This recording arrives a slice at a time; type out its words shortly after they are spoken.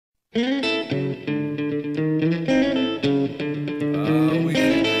We can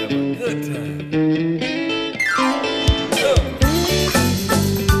have a good time.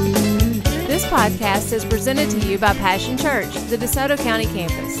 This podcast is presented to you by Passion Church, the DeSoto County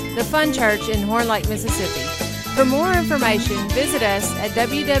campus, the fun church in Horn Lake, Mississippi. For more information, visit us at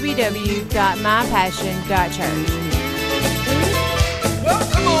www.mypassion.church.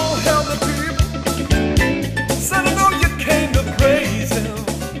 Well, come on, help the people. Said I know you came to praise him.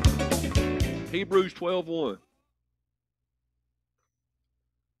 Hebrews 12:1.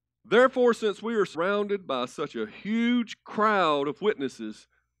 Therefore, since we are surrounded by such a huge crowd of witnesses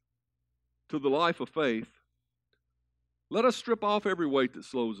to the life of faith, let us strip off every weight that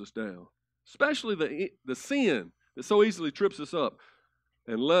slows us down, especially the sin that so easily trips us up,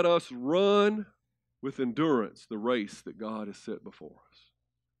 and let us run with endurance the race that God has set before us.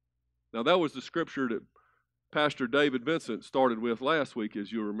 Now, that was the scripture that Pastor David Vincent started with last week,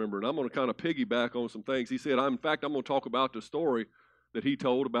 as you remember, and I'm going to kind of piggyback on some things. He said, in fact, I'm going to talk about the story that he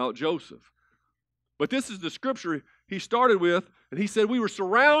told about Joseph. But this is the scripture he started with, and he said we were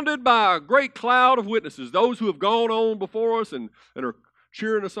surrounded by a great cloud of witnesses, those who have gone on before us and are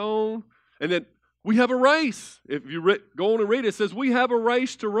cheering us on, and that we have a race. If you go on and read it, it says we have a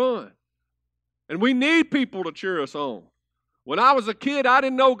race to run, and we need people to cheer us on. When I was a kid, I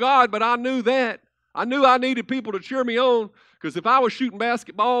didn't know God, but I knew that. I knew I needed people to cheer me on, because if I was shooting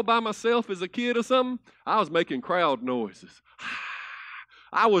basketball by myself as a kid or something, I was making crowd noises.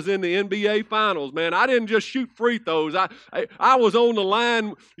 I was in the NBA Finals, man. I didn't just shoot free throws. I was on the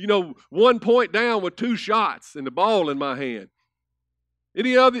line, 1 point down with 2 shots and the ball in my hand.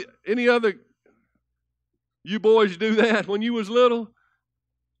 Any other you boys do that when you was little?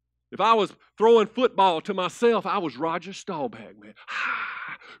 If I was throwing football to myself, I was Roger Staubach, man.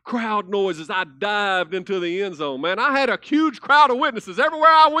 Crowd noises. I dived into the end zone, man. I had a huge crowd of witnesses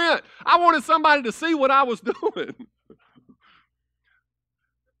everywhere I went. I wanted somebody to see what I was doing.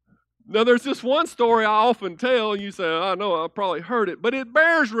 Now, there's this one story I often tell, and you say, I know, I probably heard it, but it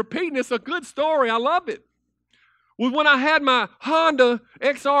bears repeating. It's a good story. I love it. Was when I had my Honda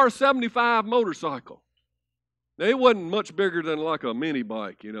XR75 motorcycle. Now, it wasn't much bigger than like a mini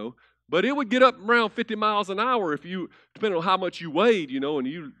bike, but it would get up around 50 miles an hour if you, depending on how much you weighed, and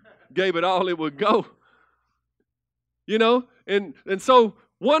you gave it all, it would go. And so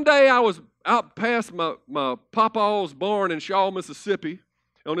one day I was out past my Papa's barn in Shaw, Mississippi,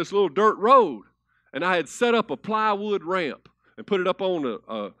 on this little dirt road, and I had set up a plywood ramp and put it up on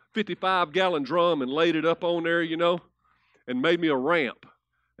a 55-gallon drum and laid it up on there, and made me a ramp.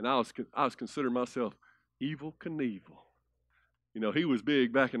 And I was considering myself Evel Knievel. He was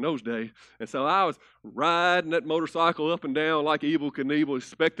big back in those days. And so I was riding that motorcycle up and down like Evel Knievel,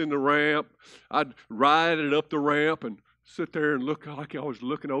 expecting the ramp. I'd ride it up the ramp and sit there and look like I was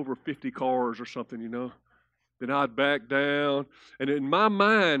looking over 50 cars or something, Then I'd back down. And in my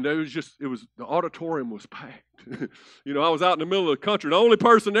mind, the auditorium was packed. I was out in the middle of the country. The only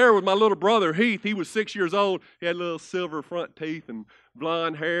person there was my little brother, Heath. He was 6 years old. He had little silver front teeth and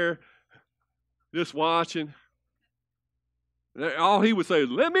blonde hair, just watching. All he would say is,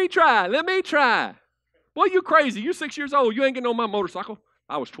 let me try. Boy, you crazy. You're 6 years old. You ain't getting on my motorcycle.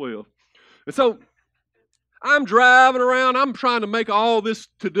 I was 12. And so I'm driving around. I'm trying to make all this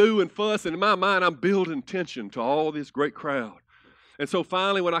to-do and fuss. And in my mind, I'm building tension to all this great crowd. And so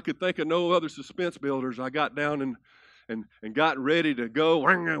finally, when I could think of no other suspense builders, I got down and got ready to go.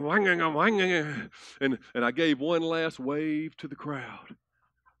 And I gave one last wave to the crowd.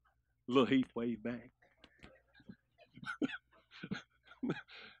 Little Heath waved back.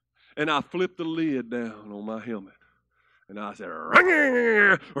 And I flipped the lid down on my helmet. And I said,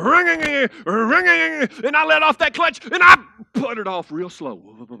 ringing, ringing, ringing, and I let off that clutch, and I put it off real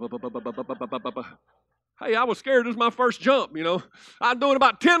slow. Hey, I was scared. It was my first jump, I was doing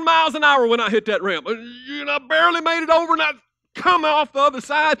about 10 miles an hour when I hit that ramp. I barely made it over, and I come off the other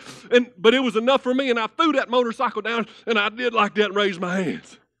side, but it was enough for me, and I threw that motorcycle down, and I did like that and raised my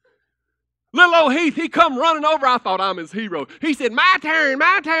hands. Little old Heath, he come running over. I thought I'm his hero. He said, my turn,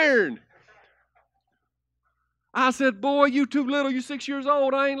 my turn. I said, boy, you too little. You 6 years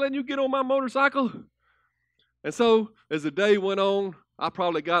old. I ain't letting you get on my motorcycle. And so as the day went on, I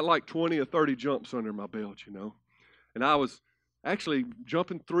probably got like 20 or 30 jumps under my belt, And I was actually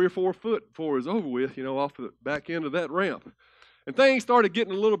jumping 3 or 4 foot before it was over with, off the back end of that ramp. And things started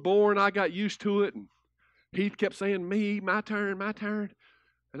getting a little boring. I got used to it. And Heath kept saying, me, my turn, my turn.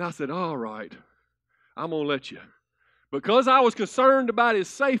 And I said, all right, I'm going to let you. Because I was concerned about his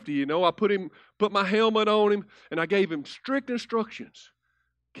safety, I put my helmet on him, and I gave him strict instructions.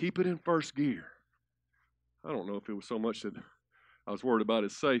 Keep it in first gear. I don't know if it was so much that I was worried about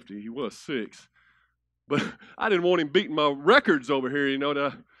his safety. He was 6. But I didn't want him beating my records over here,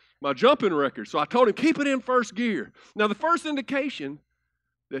 my jumping record. So I told him, keep it in first gear. Now, the first indication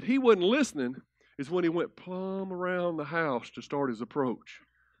that he wasn't listening is when he went plumb around the house to start his approach.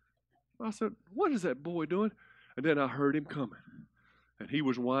 I said, what is that boy doing? And then I heard him coming. And he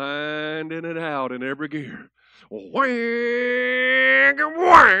was winding it out in every gear. Wang,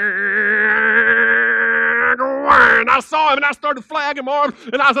 wang, wang. I saw him and I started flagging my arms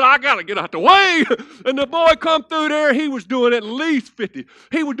and I said, I got to get out the way. And the boy come through there. He was doing at least 50.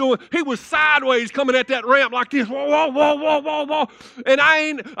 He was sideways coming at that ramp like this. Whoa, whoa, whoa, whoa, whoa, whoa. And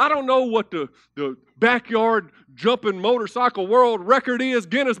I don't know what the backyard jumping motorcycle world record is,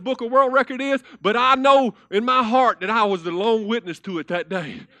 Guinness Book of World Record is, but I know in my heart that I was the lone witness to it that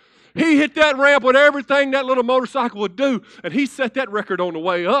day. He hit that ramp with everything that little motorcycle would do, and he set that record on the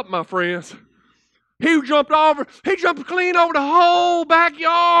way up, my friends. He jumped clean over the whole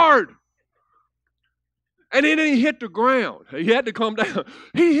backyard. And then he hit the ground. He had to come down.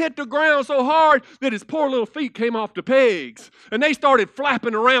 He hit the ground so hard that his poor little feet came off the pegs. And they started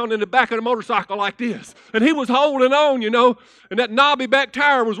flapping around in the back of the motorcycle like this. And he was holding on, and that knobby back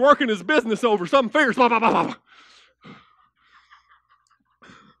tire was working his business over something fierce. Blah, blah, blah, blah.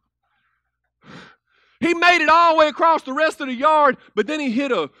 He made it all the way across the rest of the yard, but then he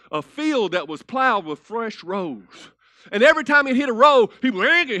hit a field that was plowed with fresh rows. And every time he hit a row, he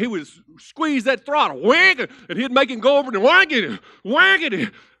would squeeze that throttle, and he'd make him go over and wang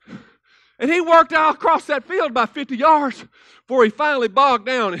it. And he worked out across that field about 50 yards before he finally bogged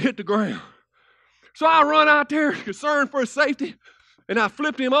down and hit the ground. So I run out there concerned for his safety, and I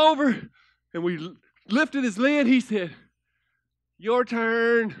flipped him over, and we lifted his lid. He said, "Your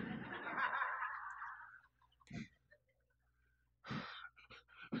turn."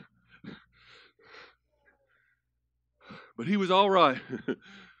 But he was all right.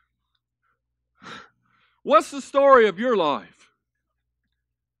 What's the story of your life?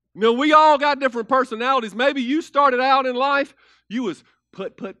 We all got different personalities. Maybe you started out in life, you was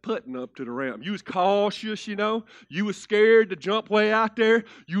putting up to the ramp. You was cautious, You was scared to jump way out there.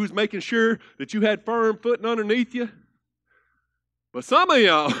 You was making sure that you had firm footing underneath you. But some of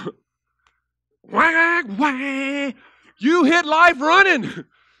y'all, you hit life running.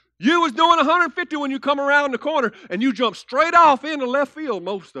 You was doing 150 when you come around the corner, and you jumped straight off into left field,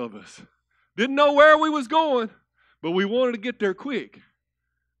 most of us. Didn't know where we was going, but we wanted to get there quick.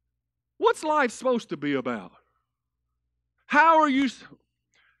 What's life supposed to be about? How are you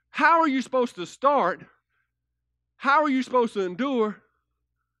supposed to start? How are you supposed to endure?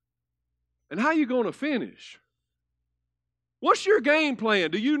 And how are you going to finish? What's your game plan?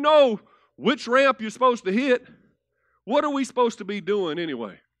 Do you know which ramp you're supposed to hit? What are we supposed to be doing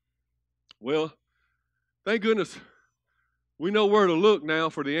anyway? Well, thank goodness we know where to look now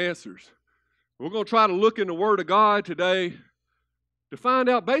for the answers. We're going to try to look in the Word of God today to find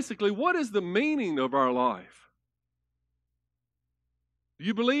out basically what is the meaning of our life. Do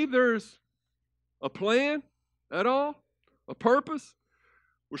you believe there's a plan at all? A purpose?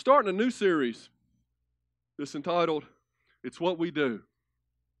 We're starting a new series that's entitled, It's What We Do.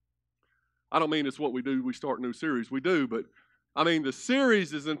 I don't mean it's what we do, we start a new series. We do, but I mean the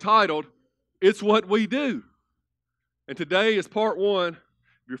series is entitled, It's What We Do. And today is part 1. If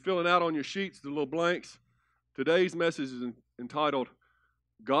you're filling out on your sheets, the little blanks, today's message is entitled,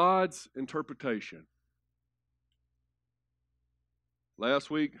 God's Interpretation.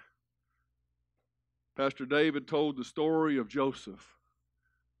 Last week, Pastor David told the story of Joseph,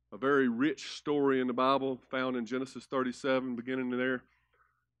 a very rich story in the Bible found in Genesis 37, beginning there.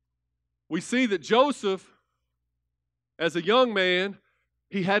 We see that Joseph, as a young man,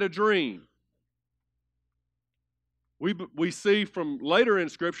 he had a dream. We see from later in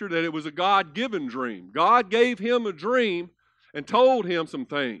Scripture that it was a God-given dream. God gave him a dream and told him some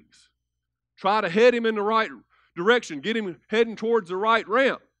things. Try to head him in the right direction, get him heading towards the right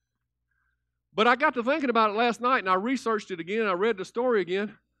ramp. But I got to thinking about it last night, and I researched it again, I read the story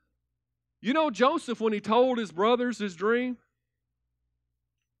again. Joseph, when he told his brothers his dream,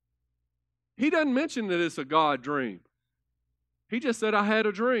 he doesn't mention that it's a God dream. He just said, I had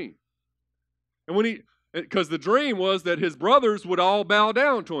a dream. And because the dream was that his brothers would all bow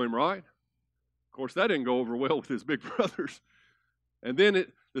down to him, right? Of course, that didn't go over well with his big brothers. And then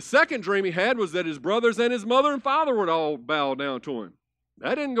the second dream he had was that his brothers and his mother and father would all bow down to him.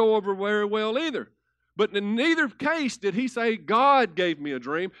 That didn't go over very well either. But in neither case did he say, God gave me a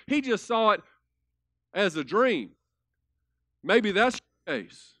dream. He just saw it as a dream. Maybe that's your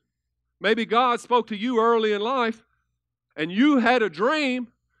case. Maybe God spoke to you early in life, and you had a dream,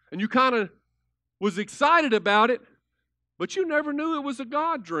 and you kind of was excited about it, But you never knew it was a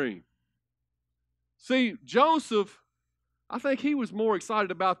God dream. See, Joseph, I think he was more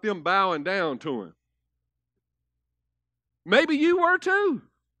excited about them bowing down to him. Maybe you were too.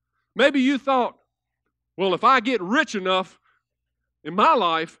 Maybe you thought, well, if I get rich enough in my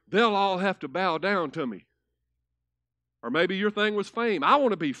life, they'll all have to bow down to me. Or maybe your thing was fame. I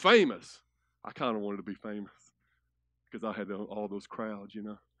want to be famous. I kind of wanted to be famous because I had all those crowds, you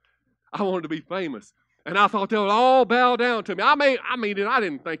know. I wanted to be famous. And I thought they would all bow down to me. I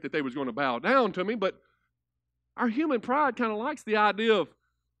didn't think that they was going to bow down to me, but our human pride kind of likes the idea of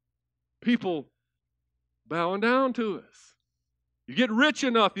people bowing down to us. You get rich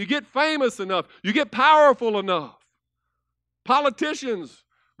enough, you get famous enough, you get powerful enough. Politicians,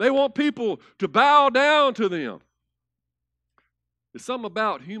 they want people to bow down to them. There's something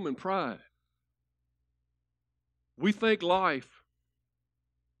about human pride. We think life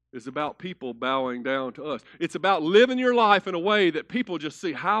is about people bowing down to us. It's about living your life in a way that people just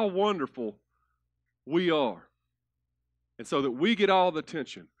see how wonderful we are. And so that we get all the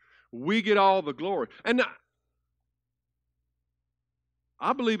attention. We get all the glory. And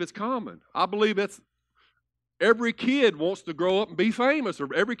I believe it's common. I believe it's every kid wants to grow up and be famous,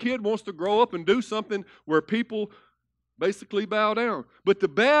 or every kid wants to grow up and do something where people basically bow down. But the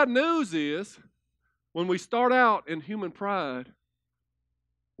bad news is, when we start out in human pride,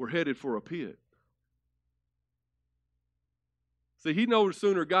 we're headed for a pit. See, he no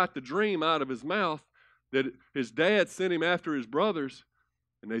sooner got the dream out of his mouth that his dad sent him after his brothers,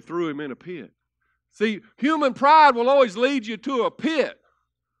 and they threw him in a pit. See, human pride will always lead you to a pit,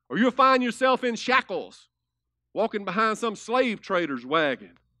 or you'll find yourself in shackles, walking behind some slave trader's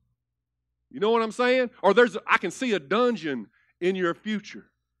wagon. You know what I'm saying? Or I can see a dungeon in your future.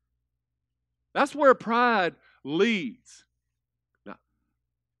 That's where pride leads. Now,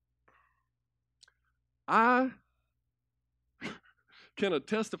 I can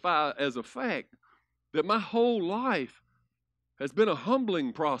testify as a fact that my whole life has been a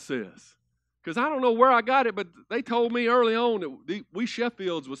humbling process. Because I don't know where I got it, but they told me early on that we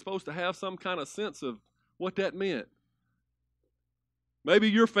Sheffields was supposed to have some kind of sense of what that meant. Maybe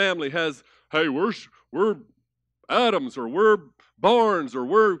your family has, hey, we're Adams, or we're Barnes, or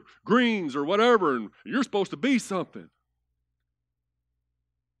we're Greens, or whatever, and you're supposed to be something.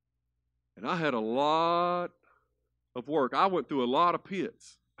 And I had a lot of work. I went through a lot of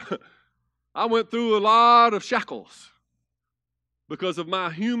pits. I went through a lot of shackles because of my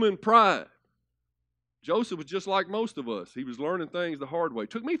human pride. Joseph was just like most of us. He was learning things the hard way. It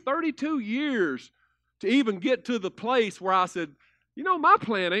took me 32 years to even get to the place where I said, you know, my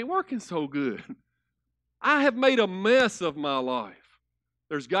plan ain't working so good. I have made a mess of my life.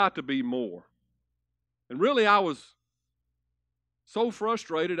 There's got to be more. And really, I was so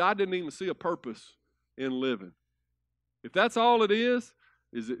frustrated, I didn't even see a purpose in living. If that's all it is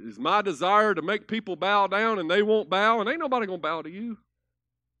my desire to make people bow down and they won't bow, and ain't nobody going to bow to you,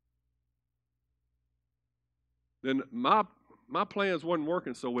 then my plans wasn't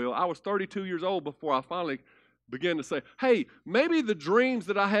working so well. I was 32 years old before I finally began to say, hey, maybe the dreams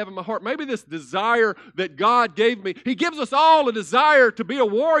that I have in my heart, maybe this desire that God gave me, He gives us all a desire to be a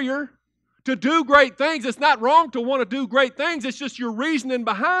warrior, to do great things. It's not wrong to want to do great things. It's just your reasoning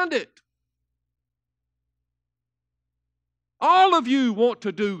behind it. All of you want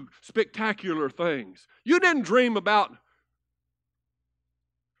to do spectacular things. You didn't dream about,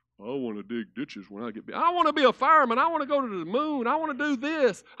 I want to dig ditches when I get big. I want to be a fireman. I want to go to the moon. I want to do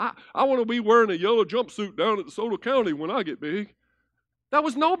this. I want to be wearing a yellow jumpsuit down at DeSoto County when I get big. That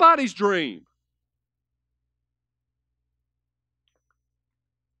was nobody's dream.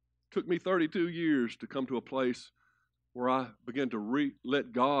 It took me 32 years to come to a place where I began to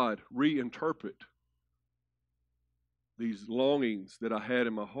let God reinterpret these longings that I had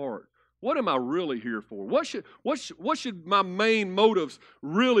in my heart. What am I really here for? What should my main motives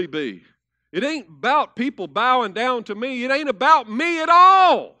really be? It ain't about people bowing down to me. It ain't about me at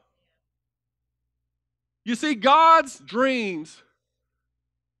all. You see, God's dreams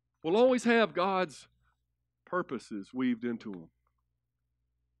will always have God's purposes weaved into them.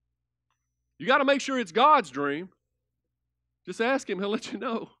 You got to make sure it's God's dream. Just ask Him, He'll let you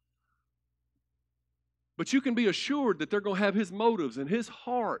know. But you can be assured that they're going to have His motives and His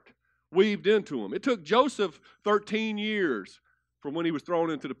heart weaved into them. It took Joseph 13 years from when he was thrown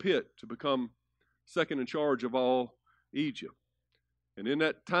into the pit to become second in charge of all Egypt. And in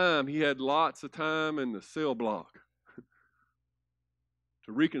that time, he had lots of time in the cell block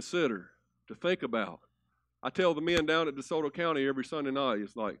to reconsider, to think about. I tell the men down at DeSoto County every Sunday night,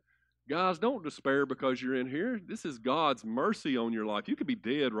 it's like, guys, don't despair because you're in here. This is God's mercy on your life. You could be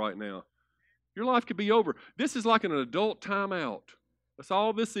dead right now. Your life could be over. This is like an adult timeout. That's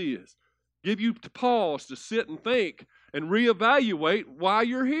all this is. Give you to pause to sit and think and reevaluate why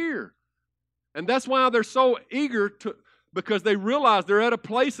you're here. And that's why they're so eager to, because they realize they're at a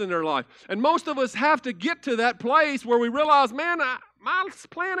place in their life. And most of us have to get to that place where we realize, man, my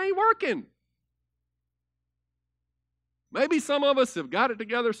plan ain't working. Maybe some of us have got it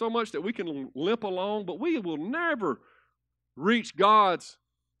together so much that we can limp along, but we will never reach God's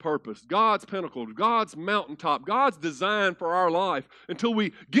purpose, God's pinnacle, God's mountaintop, God's design for our life until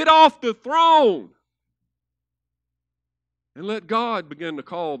we get off the throne and let God begin to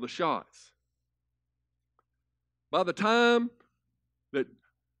call the shots. By the time that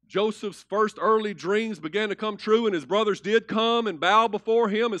Joseph's first early dreams began to come true and his brothers did come and bow before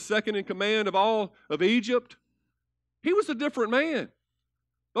him as second in command of all of Egypt, he was a different man.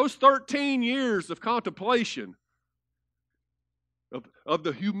 Those 13 years of contemplation of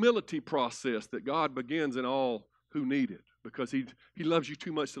the humility process that God begins in all who need it, because he loves you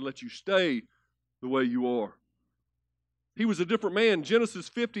too much to let you stay the way you are. He was a different man. Genesis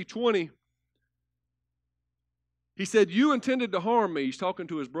 50:20, he said, you intended to harm me. He's talking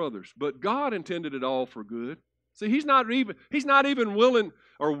to his brothers, but God intended it all for good. See, he's not even willing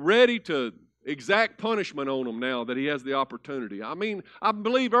or ready to exact punishment on them now that he has the opportunity. I mean, I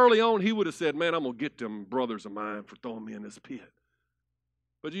believe early on he would have said, man, I'm going to get them brothers of mine for throwing me in this pit.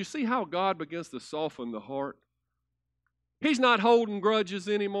 But you see how God begins to soften the heart? He's not holding grudges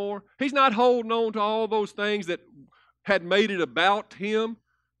anymore. He's not holding on to all those things that had made it about him.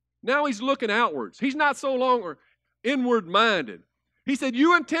 Now he's looking outwards. He's not so longer inward-minded. He said,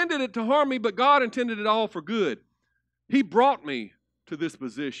 you intended it to harm me, but God intended it all for good. He brought me to this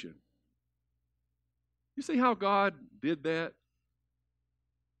position. You see how God did that?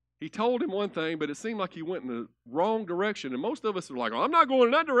 He told him one thing, but it seemed like he went in the wrong direction. And most of us are like, oh, I'm not going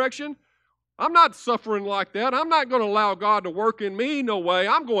in that direction. I'm not suffering like that. I'm not going to allow God to work in me. No way.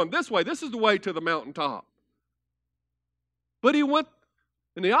 I'm going this way. This is the way to the mountaintop. But he went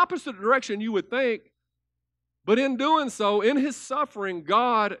in the opposite direction, you would think. But in doing so, in his suffering,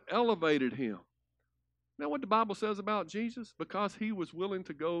 God elevated him. You know what the Bible says about Jesus? Because he was willing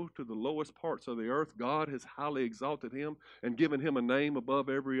to go to the lowest parts of the earth, God has highly exalted him and given him a name above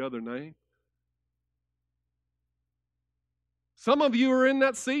every other name. Some of you are in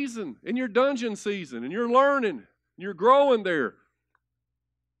that season, in your dungeon season, and you're learning, and you're growing there.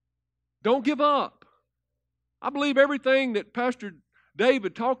 Don't give up. I believe everything that Pastor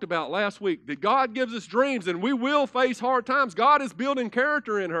David talked about last week, that God gives us dreams and we will face hard times. God is building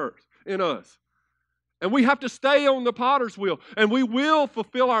character in us. And we have to stay on the potter's wheel. And we will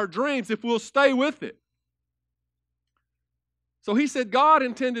fulfill our dreams if we'll stay with it. So he said, God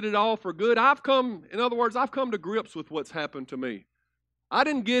intended it all for good. I've come to grips with what's happened to me. I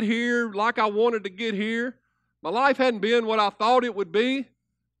didn't get here like I wanted to get here. My life hadn't been what I thought it would be.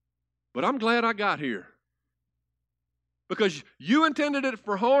 But I'm glad I got here. Because you intended it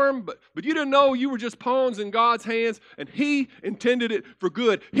for harm, but you didn't know you were just pawns in God's hands, and he intended it for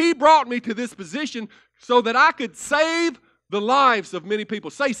good. He brought me to this position so that I could save the lives of many people.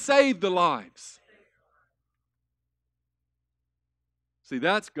 Say, save the lives. See,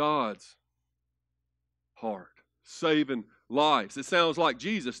 that's God's heart, saving lives. It sounds like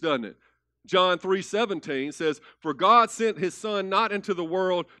Jesus, doesn't it? John 3:17 says, for God sent his Son not into the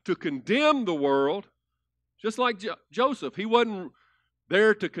world to condemn the world. Just like Joseph, he wasn't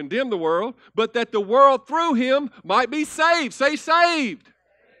there to condemn the world, but that the world through him might be saved. Say, saved.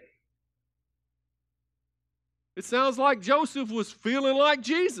 It sounds like Joseph was feeling like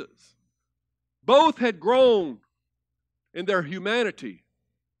Jesus. Both had grown in their humanity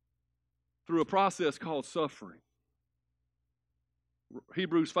through a process called suffering.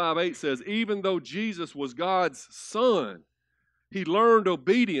 Hebrews 5:8 says, even though Jesus was God's Son, he learned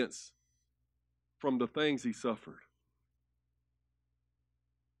obedience from the things he suffered.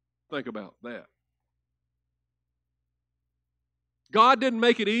 Think about that. God didn't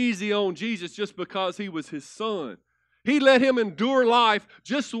make it easy on Jesus just because he was his Son. He let him endure life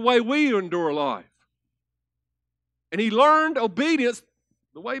just the way we endure life. And he learned obedience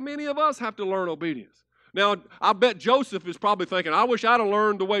the way many of us have to learn obedience. Now, I bet Joseph is probably thinking, I wish I'd have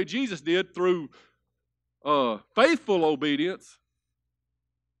learned the way Jesus did through faithful obedience,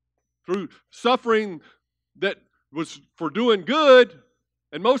 through suffering that was for doing good.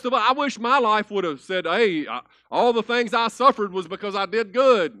 And most of us, I wish my life would have said, hey, all the things I suffered was because I did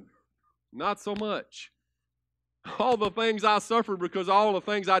good. Not so much. All the things I suffered because all the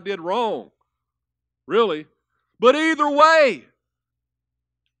things I did wrong. Really. But either way,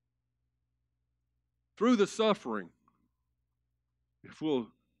 through the suffering, if we'll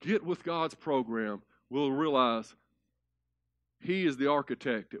get with God's program, we'll realize He is the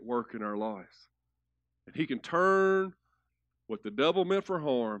architect at work in our lives. And He can turn what the devil meant for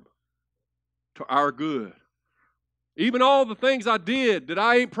harm to our good. Even all the things I did that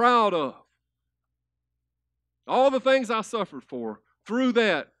I ain't proud of, all the things I suffered for, through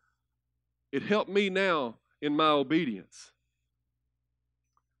that, it helped me now in my obedience.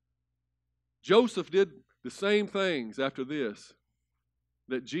 Joseph did the same things after this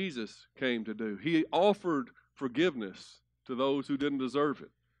that Jesus came to do. He offered forgiveness to those who didn't deserve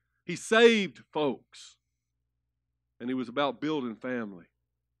it. He saved folks. And he was about building family.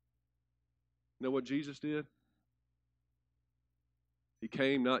 You know what Jesus did? He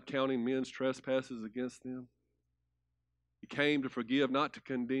came not counting men's trespasses against them. He came to forgive, not to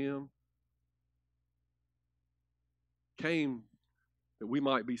condemn. He came that we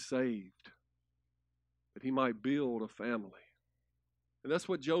might be saved, that he might build a family. And that's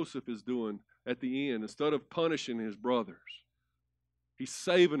what Joseph is doing at the end. Instead of punishing his brothers, he's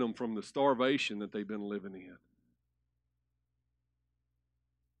saving them from the starvation that they've been living in.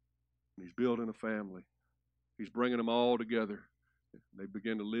 And he's building a family. He's bringing them all together. They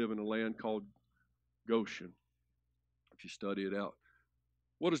begin to live in a land called Goshen. If you study it out.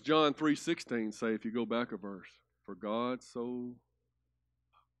 What does John 3:16 say if you go back a verse? For God so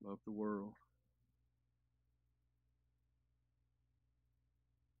loved the world.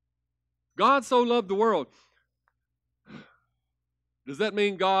 God so loved the world. Does that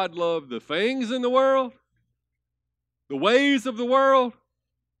mean God loved the things in the world? The ways of the world?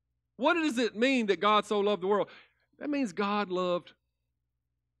 What does it mean that God so loved the world? That means God loved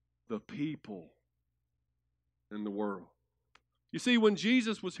the people in the world. You see, when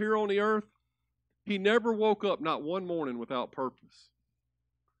Jesus was here on the earth, he never woke up not one morning without purpose.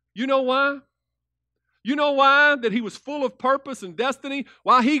 You know why? You know why that he was full of purpose and destiny?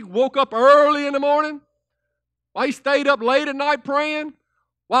 Why he woke up early in the morning? Why he stayed up late at night praying?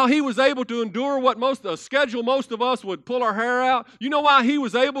 While he was able to endure what most of us would pull our hair out? You know why he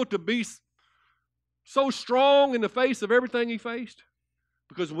was able to be so strong in the face of everything he faced?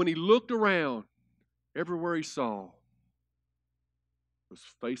 Because when he looked around, everywhere he saw was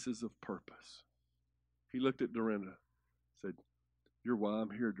faces of purpose. He looked at Dorinda, said, "You're why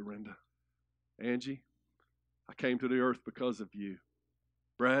I'm here, Dorinda. Angie, I came to the earth because of you.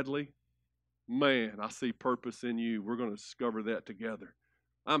 Bradley, man, I see purpose in you. We're going to discover that together.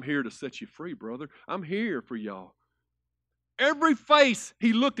 I'm here to set you free, brother. I'm here for y'all." Every face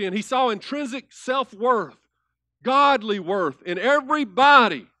he looked in, he saw intrinsic self-worth, godly worth in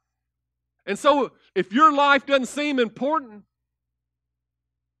everybody. And so if your life doesn't seem important,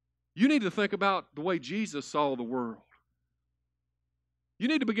 you need to think about the way Jesus saw the world. You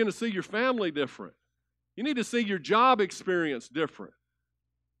need to begin to see your family different. You need to see your job experience different.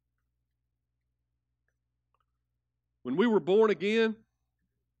 When we were born again,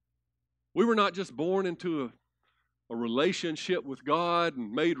 we were not just born into a relationship with God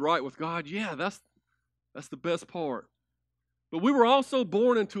and made right with God. Yeah, that's the best part. But we were also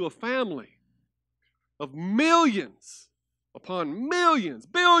born into a family of millions upon millions,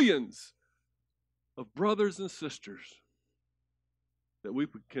 billions of brothers and sisters that we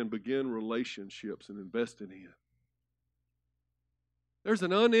can begin relationships and investing in. There's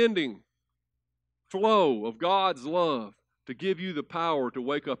an unending flow of God's love to give you the power to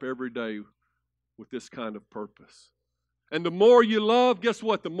wake up every day with this kind of purpose. And the more you love, guess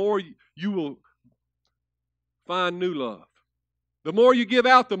what? The more you will find new love. The more you give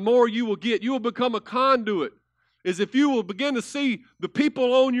out, the more you will get. You will become a conduit. As if you will begin to see the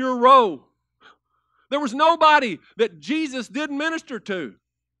people on your row. There was nobody that Jesus didn't minister to.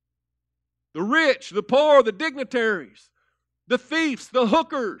 The rich, the poor, the dignitaries, the thieves, the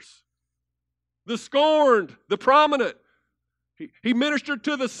hookers, the scorned, the prominent. He ministered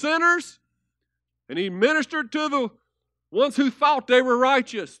to the sinners, and he ministered to the ones who thought they were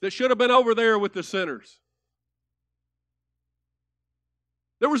righteous, that should have been over there with the sinners.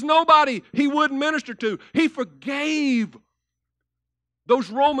 There was nobody he wouldn't minister to. He forgave those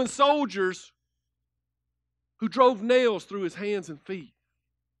Roman soldiers who drove nails through his hands and feet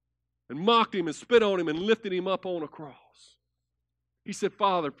and mocked him and spit on him and lifted him up on a cross. He said,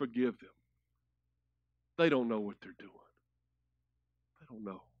 "Father, forgive them. They don't know what they're doing." They don't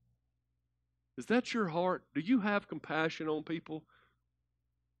know. Is that your heart? Do you have compassion on people?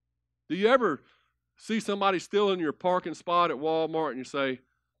 Do you ever see somebody still in your parking spot at Walmart and you say,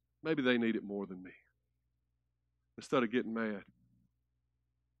 maybe they need it more than me, instead of getting mad?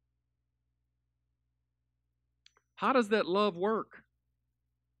 How does that love work?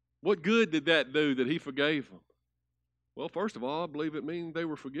 What good did that do that he forgave them? Well, first of all, I believe it means they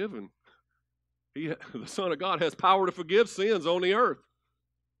were forgiven. The Son of God has power to forgive sins on the earth.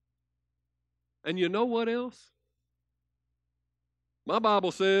 And you know what else? My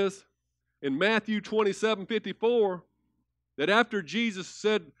Bible says in Matthew 27:54 that after Jesus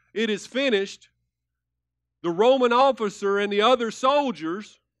said, "It is finished," the Roman officer and the other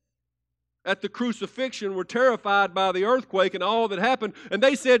soldiers at the crucifixion were terrified by the earthquake and all that happened, and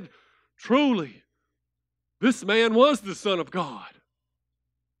they said, "Truly, this man was the Son of God."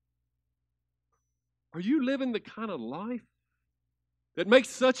 Are you living the kind of life that makes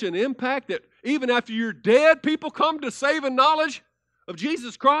such an impact that even after you're dead, people come to saving knowledge of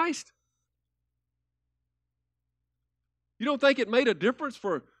Jesus Christ? You don't think it made a difference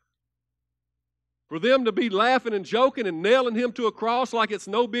for them to be laughing and joking and nailing him to a cross like it's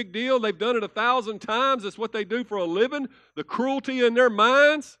no big deal? They've done it 1,000 times. It's what they do for a living. The cruelty in their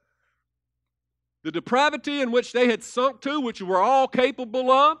minds, the depravity in which they had sunk to, which we're all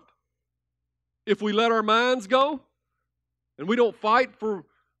capable of if we let our minds go and we don't fight for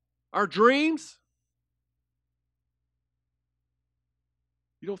our dreams.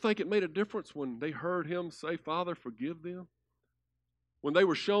 You don't think it made a difference when they heard him say, "Father, forgive them"? When they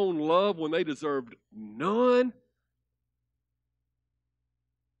were shown love when they deserved none?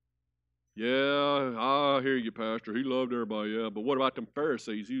 Yeah, I hear you, Pastor. He loved everybody, yeah. But what about them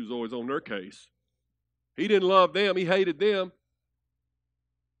Pharisees? He was always on their case. He didn't love them. He hated them.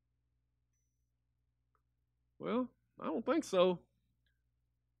 Well, I don't think so.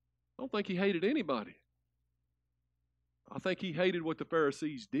 I don't think he hated anybody. I think he hated what the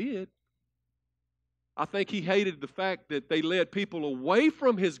Pharisees did. I think he hated the fact that they led people away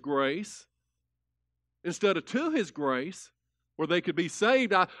from his grace instead of to his grace where they could be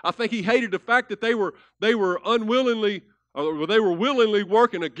saved. I think he hated the fact that they were unwillingly, or they were willingly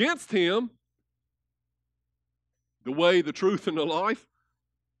working against him, the way, the truth, and the life.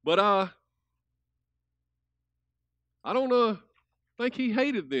 But I don't think he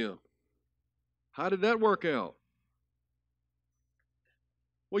hated them. How did that work out?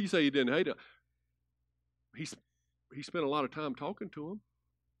 Well, you say he didn't hate them. He spent a lot of time talking to them.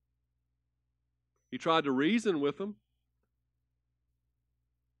 He tried to reason with them.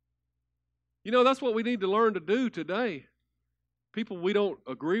 You know, that's what we need to learn to do today. People we don't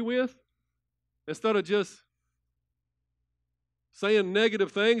agree with, instead of just saying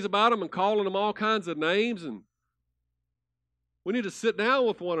negative things about them and calling them all kinds of names, and we need to sit down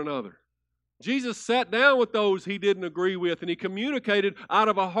with one another. Jesus sat down with those he didn't agree with, and he communicated out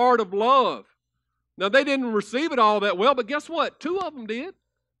of a heart of love. Now, they didn't receive it all that well, but guess what? 2 of them did.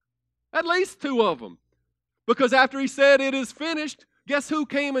 At least 2 of them. Because after he said, "It is finished," guess who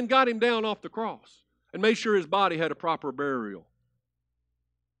came and got him down off the cross and made sure his body had a proper burial?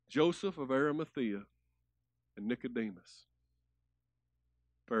 Joseph of Arimathea and Nicodemus,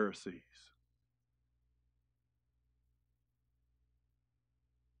 Pharisees.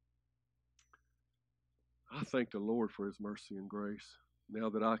 I thank the Lord for his mercy and grace now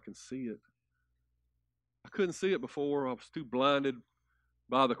that I can see it. I couldn't see it before. I was too blinded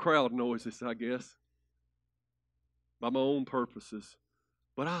by the crowd noises, I guess, by my own purposes.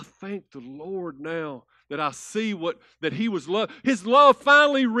 But I thank the Lord now that I see that he was love. His love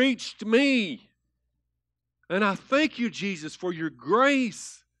finally reached me. And I thank you, Jesus, for your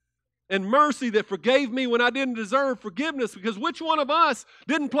grace and mercy that forgave me when I didn't deserve forgiveness, because which one of us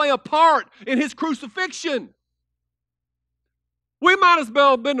didn't play a part in his crucifixion? We might as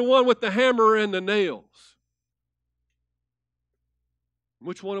well have been the one with the hammer and the nails.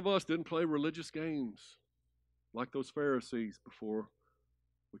 Which one of us didn't play religious games like those Pharisees before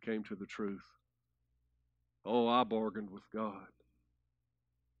we came to the truth? Oh, I bargained with God.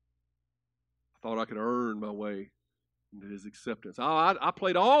 I thought I could earn my way into his acceptance. I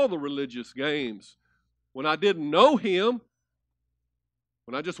played all the religious games when I didn't know him.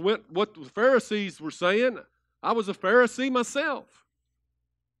 When I just went what the Pharisees were saying, I was a Pharisee myself.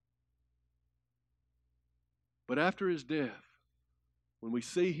 But after his death, when we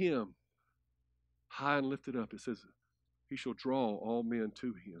see him high and lifted up, it says, he shall draw all men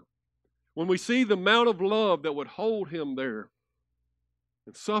to him. When we see the amount of love that would hold him there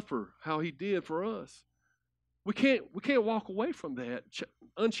and suffer how he did for us, we can't walk away from that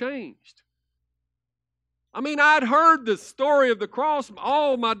unchanged. I mean, I'd heard the story of the cross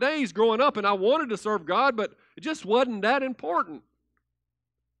all my days growing up, and I wanted to serve God, but it just wasn't that important.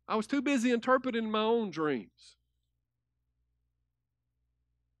 I was too busy interpreting my own dreams.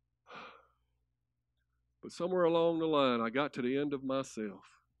 But somewhere along the line, I got to the end of myself,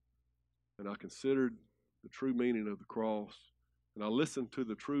 and I considered the true meaning of the cross, and I listened to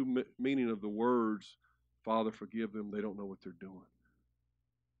the true meaning of the words Father, forgive them. They don't know what they're doing.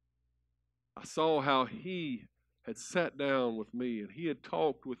 I saw how he had sat down with me and he had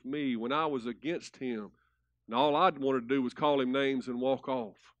talked with me when I was against him. And all I wanted to do was call him names and walk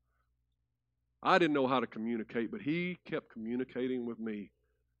off. I didn't know how to communicate, but he kept communicating with me.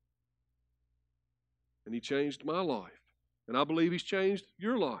 And he changed my life. And I believe he's changed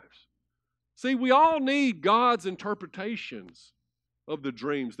your lives. See, we all need God's interpretations of the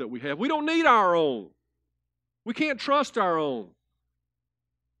dreams that we have. We don't need our own. We can't trust our own.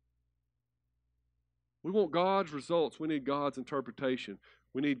 We want God's results. We need God's interpretation.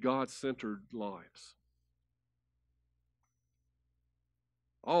 We need God-centered lives.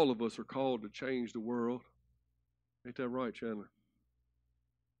 All of us are called to change the world. Ain't that right, Chandler?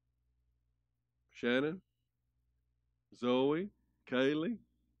 Shannon, Zoe, Kaylee,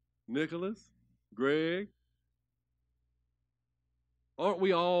 Nicholas, Greg. Aren't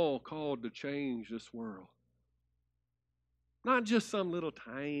we all called to change this world? Not just some little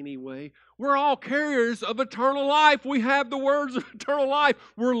tiny way. We're all carriers of eternal life. We have the words of eternal life.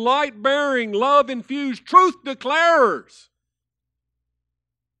 We're light-bearing, love-infused, truth declarers.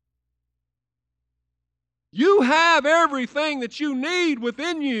 You have everything that you need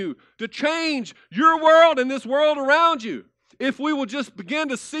within you to change your world and this world around you. If we will just begin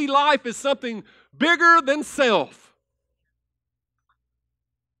to see life as something bigger than self.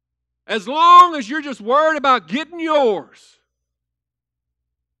 As long as you're just worried about getting yours.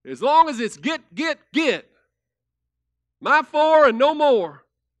 As long as it's get. My for and no more.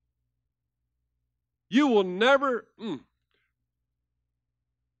 You will never...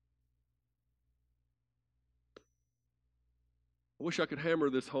 I wish I could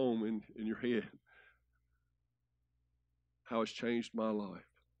hammer this home in your head. How it's changed my life.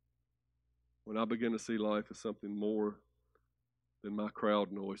 When I begin to see life as something more than my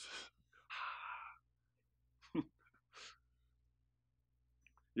crowd noises.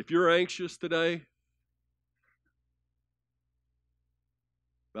 If you're anxious today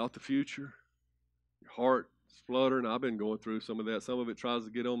about the future, your heart is fluttering. I've been going through some of that. Some of it tries to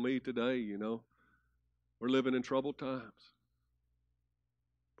get on me today, you know. We're living in troubled times.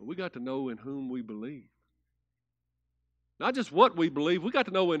 But we got to know in whom we believe. Not just what we believe, we got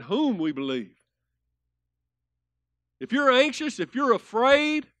to know in whom we believe. If you're anxious, if you're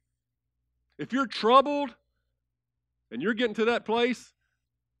afraid, if you're troubled, and you're getting to that place,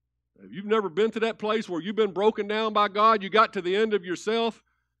 if you've never been to that place where you've been broken down by God, you got to the end of yourself,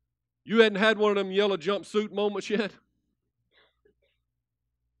 you hadn't had one of them yellow jumpsuit moments yet.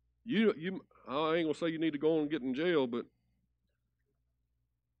 I ain't going to say you need to go and get in jail, but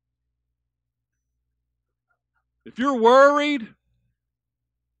if you're worried,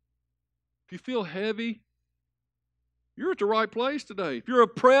 if you feel heavy, you're at the right place today. If you're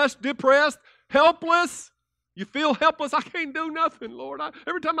oppressed, depressed, helpless, you feel helpless, I can't do nothing, Lord.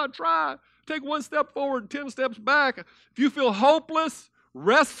 Every time I try, take one step forward, 10 steps back. If you feel hopeless,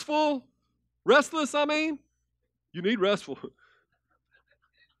 restless, you need restful.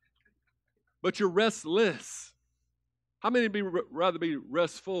 But you're restless. How many would rather be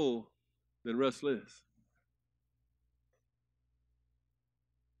restful than restless?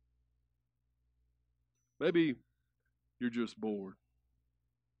 Maybe you're just bored.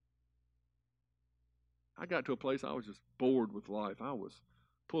 I got to a place I was just bored with life. I was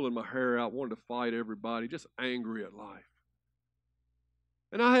pulling my hair out, wanted to fight everybody, just angry at life.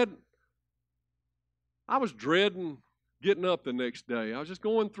 And I was dreading getting up the next day. I was just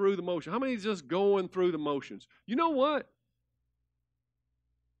going through the motions. How many is just going through the motions? You know what?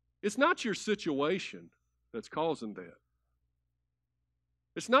 It's not your situation that's causing that.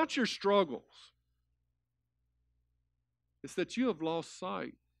 It's not your struggles. It's that you have lost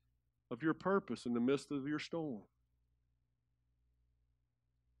sight of your purpose in the midst of your storm.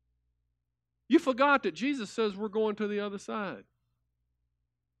 You forgot that Jesus says we're going to the other side.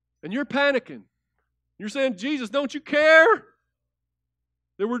 And you're panicking. You're saying, Jesus, don't you care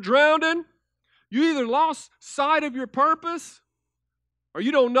that we're drowning? You either lost sight of your purpose or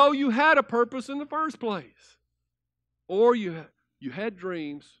you don't know you had a purpose in the first place. Or you had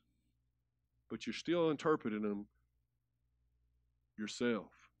dreams, but you're still interpreting them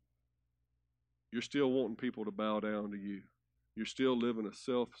yourself. You're still wanting people to bow down to you. You're still living a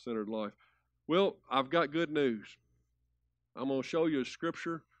self-centered life. Well, I've got good news. I'm going to show you a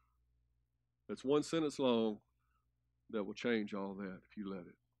scripture that's one sentence long that will change all that if you let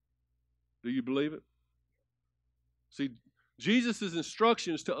it. Do you believe it? See, Jesus'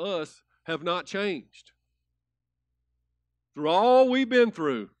 instructions to us have not changed. Through all we've been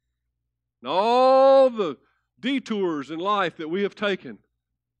through, and all the detours in life that we have taken,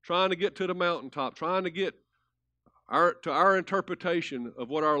 trying to get to the mountaintop, trying to get to our interpretation of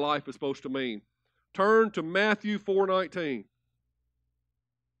what our life is supposed to mean. Turn to Matthew 4:19.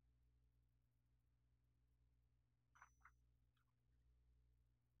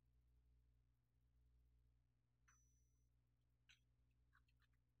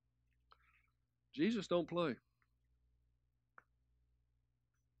 Jesus don't play.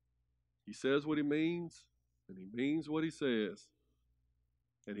 He says what he means, and he means what he says.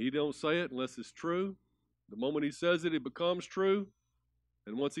 And he don't say it unless it's true. The moment he says it, it becomes true.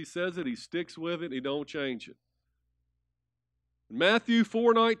 And once he says it, he sticks with it. He don't change it. In Matthew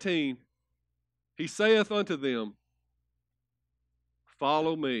 4:19, he saith unto them,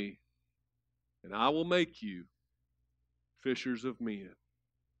 Follow me, and I will make you fishers of men.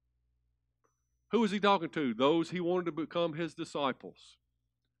 Who is he talking to? Those he wanted to become his disciples.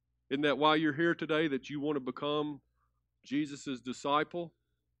 Isn't that why you're here today, that you want to become Jesus' disciple?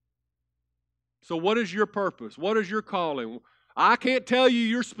 So what is your purpose? What is your calling? I can't tell you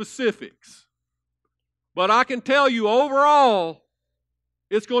your specifics, but I can tell you overall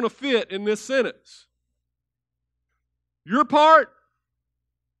it's going to fit in this sentence. Your part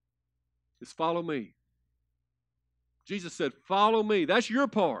is follow me. Jesus said, follow me. That's your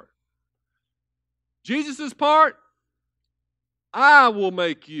part. Jesus' part, I will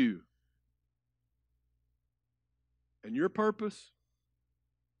make you. And your purpose,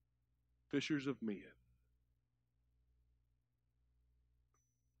 fishers of men.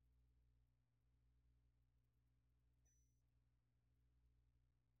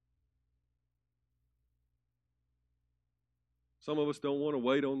 Some of us don't want to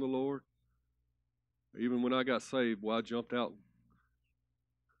wait on the Lord. Even when I got saved, I jumped out.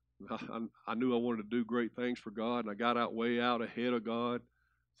 I knew I wanted to do great things for God, and I got out way out ahead of God.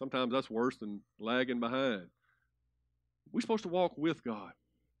 Sometimes that's worse than lagging behind. We're supposed to walk with God.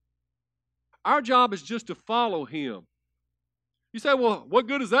 Our job is just to follow Him. You say, well, what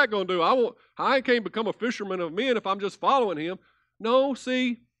good is that going to do? I can't become a fisherman of men if I'm just following Him. No,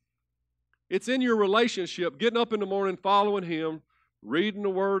 see, it's in your relationship, getting up in the morning, following Him, reading the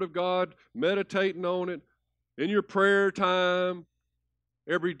Word of God, meditating on it, in your prayer time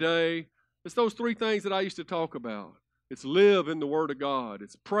every day. It's those three things that I used to talk about. It's live in the Word of God.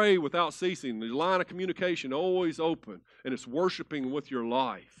 It's pray without ceasing. The line of communication always open. And it's worshiping with your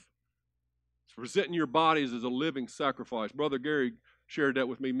life. It's presenting your bodies as a living sacrifice. Brother Gary shared that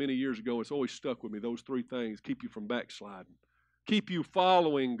with me many years ago. It's always stuck with me. Those three things keep you from backsliding. Keep you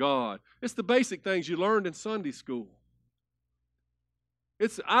following God. It's the basic things you learned in Sunday school.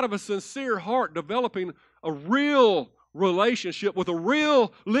 It's out of a sincere heart developing a real relationship with a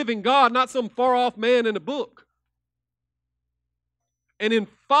real living God, not some far-off man in a book. And in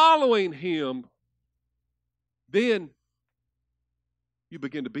following Him, then you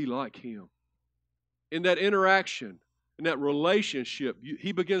begin to be like Him. In that interaction, in that relationship,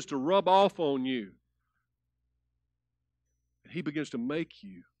 He begins to rub off on you. He begins to make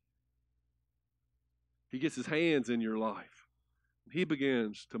you. He gets His hands in your life. He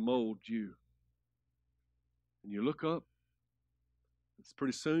begins to mold you. And you look up, it's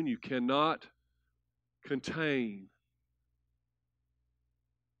pretty soon you cannot contain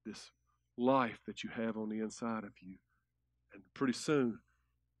this life that you have on the inside of you. And pretty soon,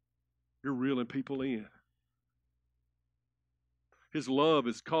 you're reeling people in. His love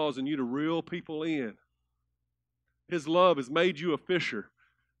is causing you to reel people in. His love has made you a fisher.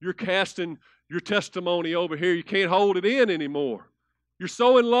 You're casting your testimony over here. You can't hold it in anymore. You're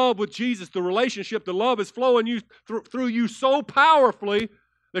so in love with Jesus, the relationship, the love is flowing you through you so powerfully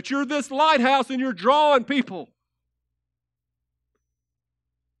that you're this lighthouse and you're drawing people.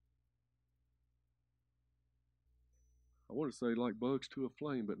 I want to say like bugs to a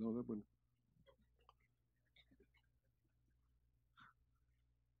flame, but no, that wouldn't.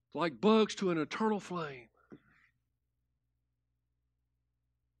 Like bugs to an eternal flame.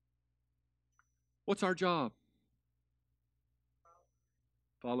 What's our job?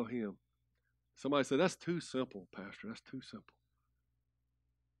 Follow Him. Somebody said, that's too simple, Pastor. That's too simple.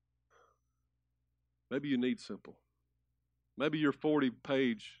 Maybe you need simple. Maybe your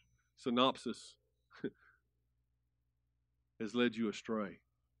 40-page synopsis has led you astray.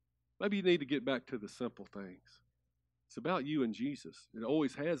 Maybe you need to get back to the simple things. It's about you and Jesus. It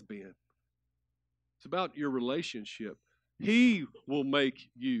always has been. It's about your relationship. He will make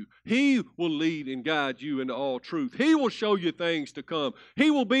you. He will lead and guide you into all truth. He will show you things to come.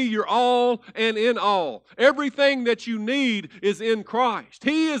 He will be your all and in all. Everything that you need is in Christ.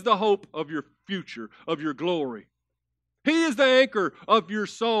 He is the hope of your future, of your glory. He is the anchor of your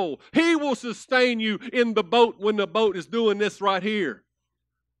soul. He will sustain you in the boat when the boat is doing this right here.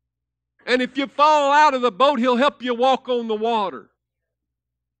 And if you fall out of the boat, He'll help you walk on the water.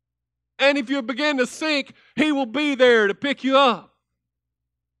 And if you begin to sink, He will be there to pick you up.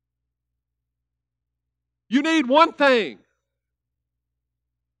 You need one thing.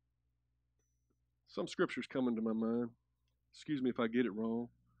 Some scripture's coming to my mind. Excuse me if I get it wrong.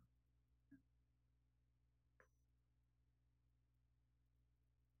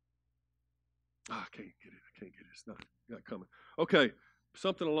 I can't get it. It's not coming. Okay,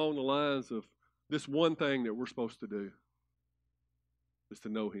 something along the lines of this one thing that we're supposed to do is to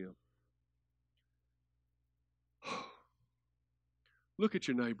know Him. Look at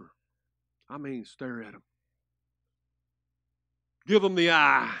your neighbor. I mean, stare at him. Give him the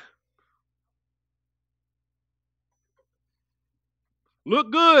eye.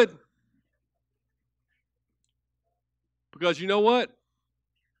 Look good. Because you know what?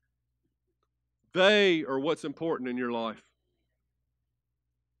 They are what's important in your life.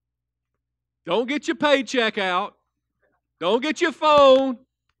 Don't get your paycheck out. Don't get your phone.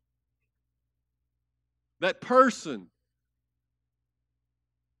 That person,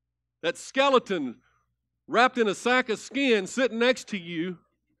 that skeleton wrapped in a sack of skin sitting next to you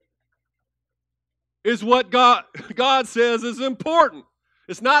is what God says is important.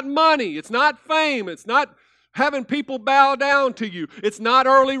 It's not money. It's not fame. It's not having people bow down to you. It's not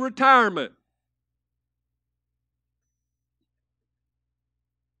early retirement.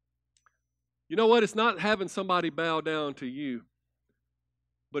 You know what? It's not having somebody bow down to you,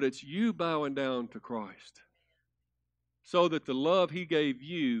 but it's you bowing down to Christ so that the love He gave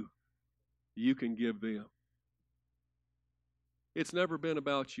you, you can give them. It's never been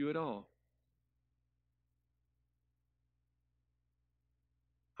about you at all.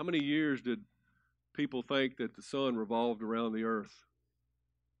 How many years did people think that the sun revolved around the earth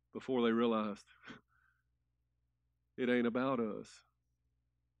before they realized it ain't about us?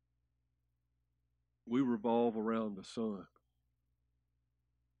 We revolve around the sun.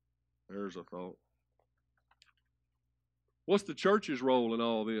 There's a thought. What's the church's role in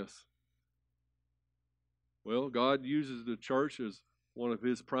all this? Well, God uses the church as one of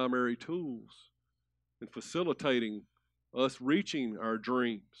His primary tools in facilitating us reaching our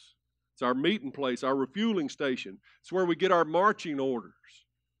dreams. It's our meeting place, our refueling station. It's where we get our marching orders.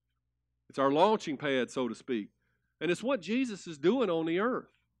 It's our launching pad, so to speak. And it's what Jesus is doing on the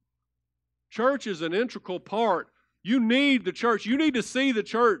earth. Church is an integral part. You need the church. You need to see the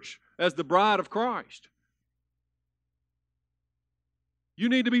church as the bride of Christ. You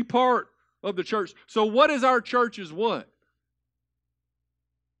need to be part of the church. So what is our church's what?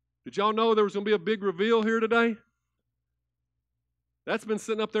 Did y'all know there was going to be a big reveal here today? That's been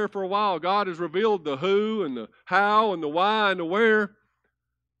sitting up there for a while. God has revealed the who and the how and the why and the where.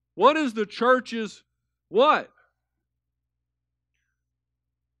 What is the church's what?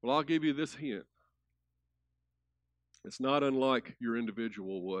 Well, I'll give you this hint. It's not unlike your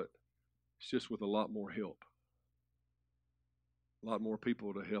individual what. It's just with a lot more help. A lot more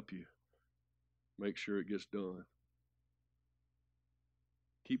people to help you make sure it gets done.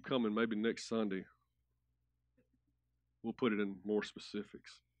 Keep coming. Maybe next Sunday we'll put it in more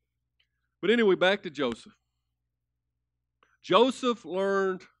specifics. But anyway, back to Joseph. Joseph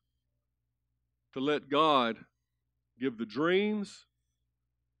learned to let God give the dreams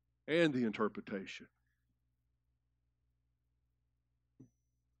and the interpretation.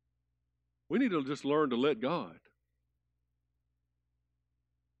 We need to just learn to let God.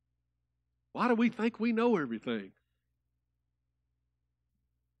 Why do we think we know everything?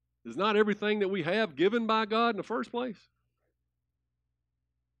 Is not everything that we have given by God in the first place?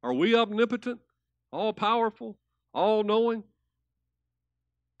 Are we omnipotent, all-powerful, all-knowing?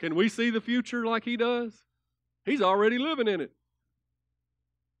 Can we see the future like He does? He's already living in it.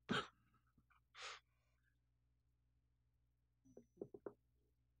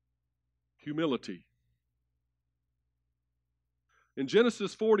 Humility. In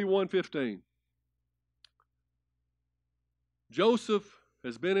Genesis 41:15, Joseph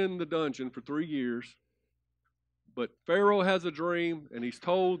has been in the dungeon for 3 years, but Pharaoh has a dream, and he's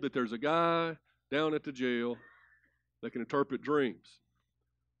told that there's a guy down at the jail that can interpret dreams.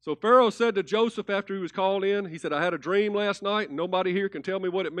 So Pharaoh said to Joseph after he was called in, he said, I had a dream last night, and nobody here can tell me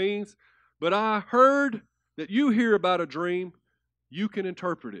what it means, but I heard that you hear about a dream, you can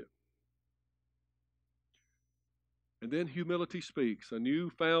interpret it. And then humility speaks, a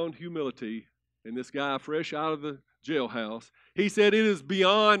newfound humility in this guy fresh out of the jailhouse. He said, it is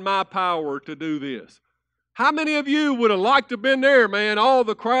beyond my power to do this. How many of you would have liked to have been there, man? All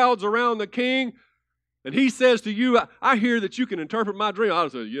the crowds around the king. And he says to you, I hear that you can interpret my dream. I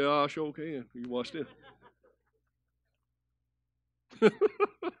would say, yeah, I sure can. You watch this.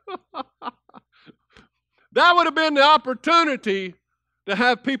 That would have been the opportunity to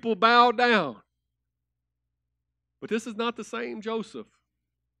have people bow down. But this is not the same Joseph.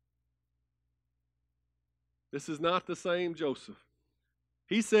 This is not the same Joseph.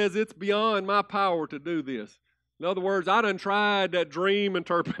 He says, it's beyond my power to do this. In other words, I done tried that dream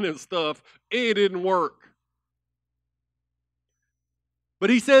interpreting stuff. It didn't work. But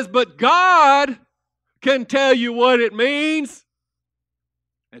he says, but God can tell you what it means,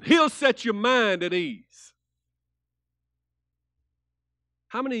 and He'll set your mind at ease.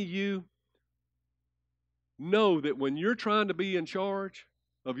 How many of you know that when you're trying to be in charge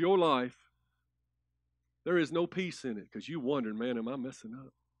of your life, there is no peace in it because you wondering, man, am I messing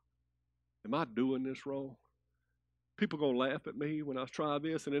up? Am I doing this wrong? People going to laugh at me when I try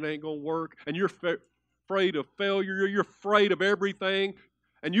this and it ain't going to work. And you're afraid of failure. You're afraid of everything.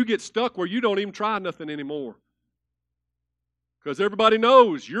 And you get stuck where you don't even try nothing anymore. Because everybody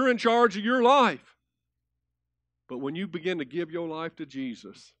knows you're in charge of your life. But when you begin to give your life to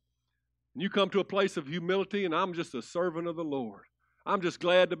Jesus, and you come to a place of humility, and I'm just a servant of the Lord. I'm just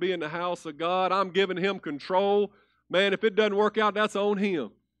glad to be in the house of God. I'm giving Him control. Man, if it doesn't work out, that's on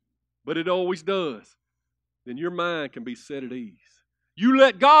Him. But it always does. Then your mind can be set at ease. You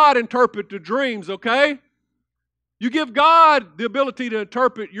let God interpret the dreams, okay? You give God the ability to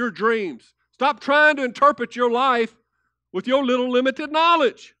interpret your dreams. Stop trying to interpret your life with your little limited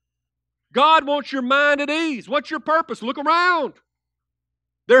knowledge. God wants your mind at ease. What's your purpose? Look around.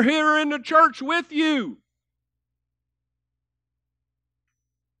 They're here in the church with you.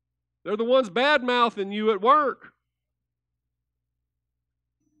 They're the ones bad-mouthing you at work.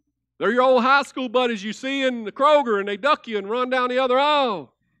 They're your old high school buddies you see in the Kroger and they duck you and run down the other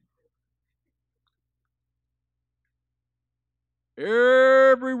aisle.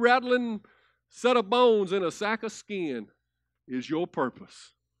 Every rattling set of bones in a sack of skin is your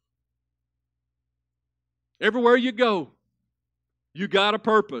purpose. Everywhere you go, you got a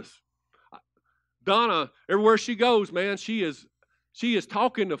purpose. Donna, everywhere she goes, man, she is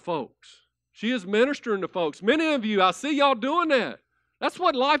talking to folks. She is ministering to folks. Many of you, I see y'all doing that. That's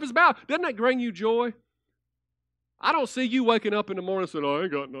what life is about. Doesn't that bring you joy? I don't see you waking up in the morning and saying, I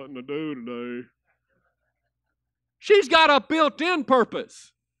ain't got nothing to do today. She's got a built-in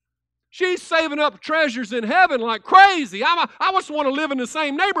purpose. She's saving up treasures in heaven like crazy. I just want to live in the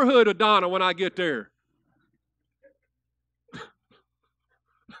same neighborhood of Donna when I get there.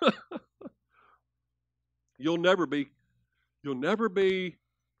 You'll never be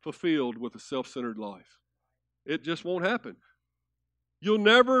fulfilled with a self-centered life. It just won't happen. You'll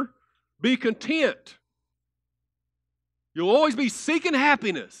never be content. You'll always be seeking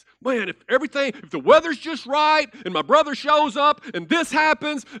happiness. Man, if the weather's just right, and my brother shows up, and this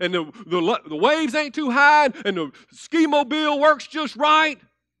happens, and the waves ain't too high, and the ski mobile works just right,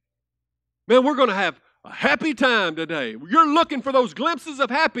 man, we're going to have a happy time today. You're looking for those glimpses of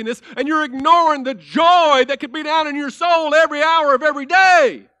happiness, and you're ignoring the joy that could be down in your soul every hour of every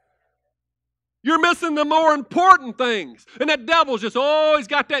day. You're missing the more important things. And that devil's just always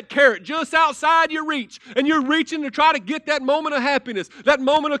got that carrot just outside your reach. And you're reaching to try to get that moment of happiness, that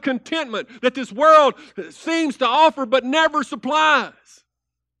moment of contentment that this world seems to offer but never supplies.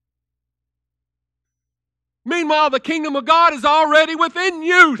 Meanwhile, the kingdom of God is already within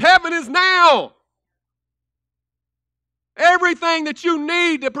you. Heaven is now. Everything that you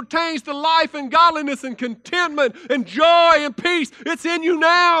need that pertains to life and godliness and contentment and joy and peace, it's in you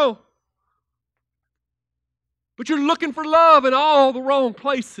now. But you're looking for love in all the wrong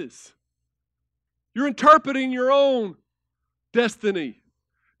places. You're interpreting your own destiny.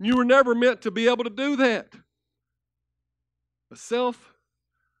 You were never meant to be able to do that. A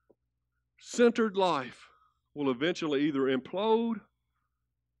self-centered life will eventually either implode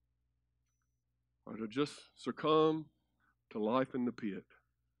or to just succumb to life in the pit.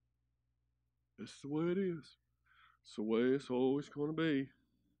 This is the way it is. It's the way it's always going to be.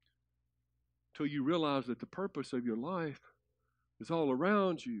 Till you realize that the purpose of your life is all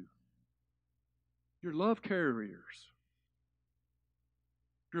around you. You're love carriers.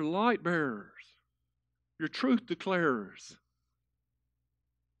 You're light bearers. You're truth declarers.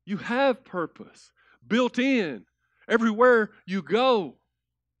 You have purpose built in everywhere you go.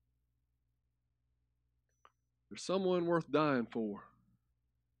 There's someone worth dying for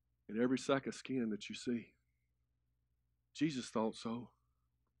in every sack of skin that you see. Jesus thought so.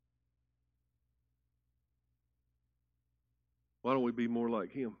 Why don't we be more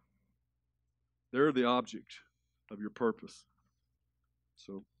like Him? They're the object of your purpose.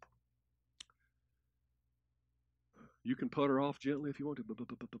 So you can putter off gently if you want to.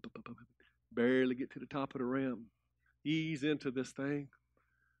 Barely get to the top of the ramp. ease into this thing.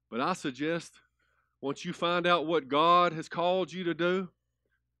 But I suggest, once you find out what God has called you to do,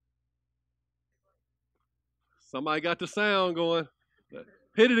 somebody got the sound going.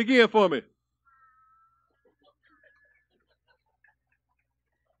 Hit it again for me.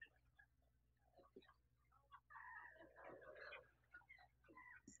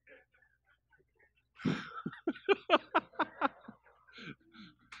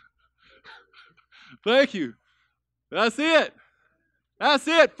 Thank you. That's it. That's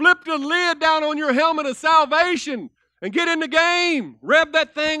it. Flip the lid down on your helmet of salvation and get in the game. Rev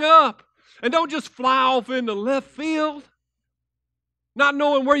that thing up. And don't just fly off into left field, not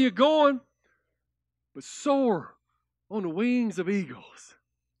knowing where you're going, but soar on the wings of eagles.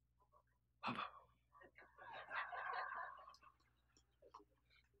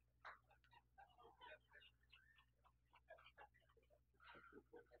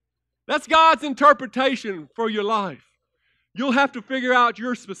 That's God's interpretation for your life. You'll have to figure out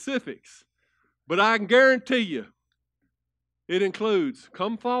your specifics. But I can guarantee you, it includes,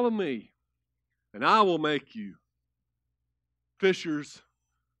 come follow me, and I will make you fishers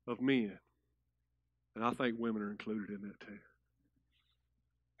of men. And I think women are included in that too.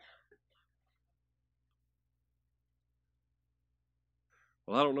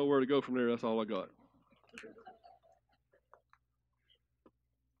 Well, I don't know where to go from there. That's all I got.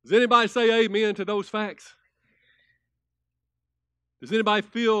 Does anybody say amen to those facts? Does anybody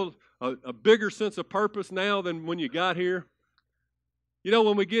feel a bigger sense of purpose now than when you got here? You know,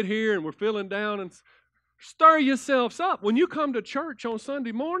 when we get here and we're feeling down, and stir yourselves up. When you come to church on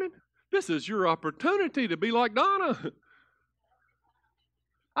Sunday morning, this is your opportunity to be like Donna.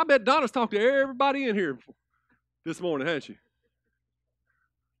 I bet Donna's talked to everybody in here this morning, hasn't she?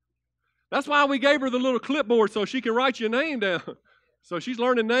 That's why we gave her the little clipboard so she can write your name down. So she's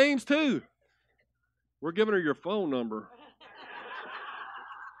learning names too. We're giving her your phone number.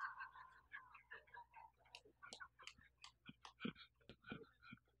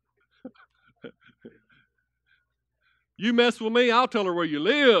 You mess with me, I'll tell her where you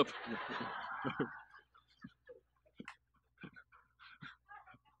live.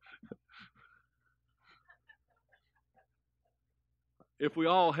 If we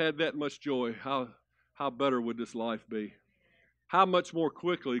all had that much joy, how better would this life be? How much more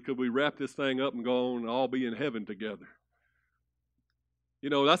quickly could we wrap this thing up and go on and all be in heaven together? You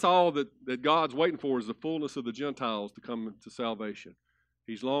know, that's all that God's waiting for, is the fullness of the Gentiles to come to salvation.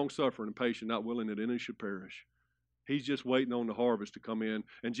 He's long-suffering and patient, not willing that any should perish. He's just waiting on the harvest to come in.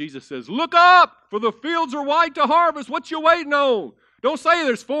 And Jesus says, look up, for the fields are white to harvest. What you waiting on? Don't say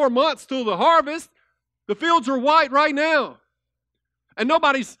there's 4 months till the harvest. The fields are white right now. And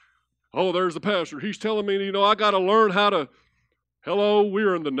nobody's, oh, there's the pastor. He's telling me, you know, I got to learn how to, hello,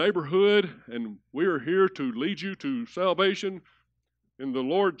 we're in the neighborhood, and we're here to lead you to salvation in the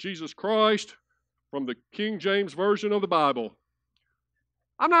Lord Jesus Christ from the King James Version of the Bible.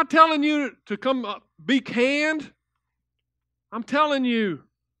 I'm not telling you to come be canned. I'm telling you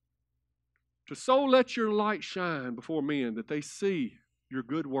to so let your light shine before men that they see your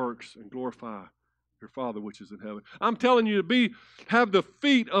good works and glorify your Father which is in heaven. I'm telling you to have the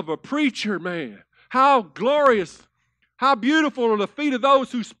feet of a preacher, man. How glorious, how beautiful are the feet of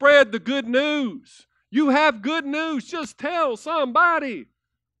those who spread the good news. You have good news. Just tell somebody.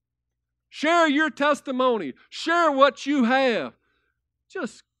 Share your testimony. Share what you have.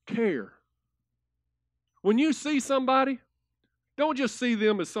 Just care. When you see somebody, don't just see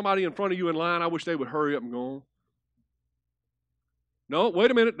them as somebody in front of you in line. I wish they would hurry up and go on. No, wait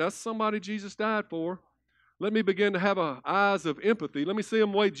a minute. That's somebody Jesus died for. Let me begin to have eyes of empathy. Let me see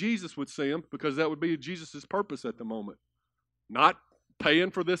them the way Jesus would see them, because that would be Jesus' purpose at the moment. Not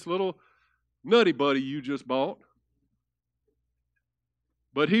paying for this little nutty buddy you just bought.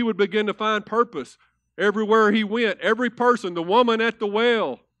 But he would begin to find purpose everywhere he went. Every person, the woman at the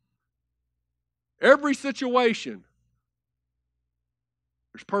well, every situation,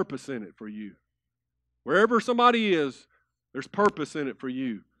 there's purpose in it for you. Wherever somebody is, there's purpose in it for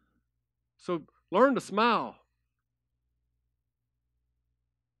you. So learn to smile.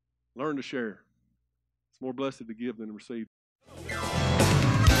 Learn to share. It's more blessed to give than to receive.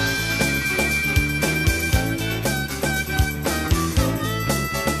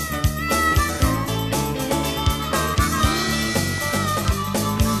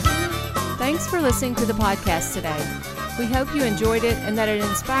 Thanks for listening to the podcast today. We hope you enjoyed it and that it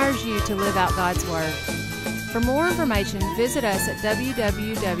inspires you to live out God's Word. For more information, visit us at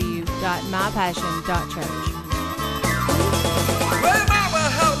www.mypassion.church.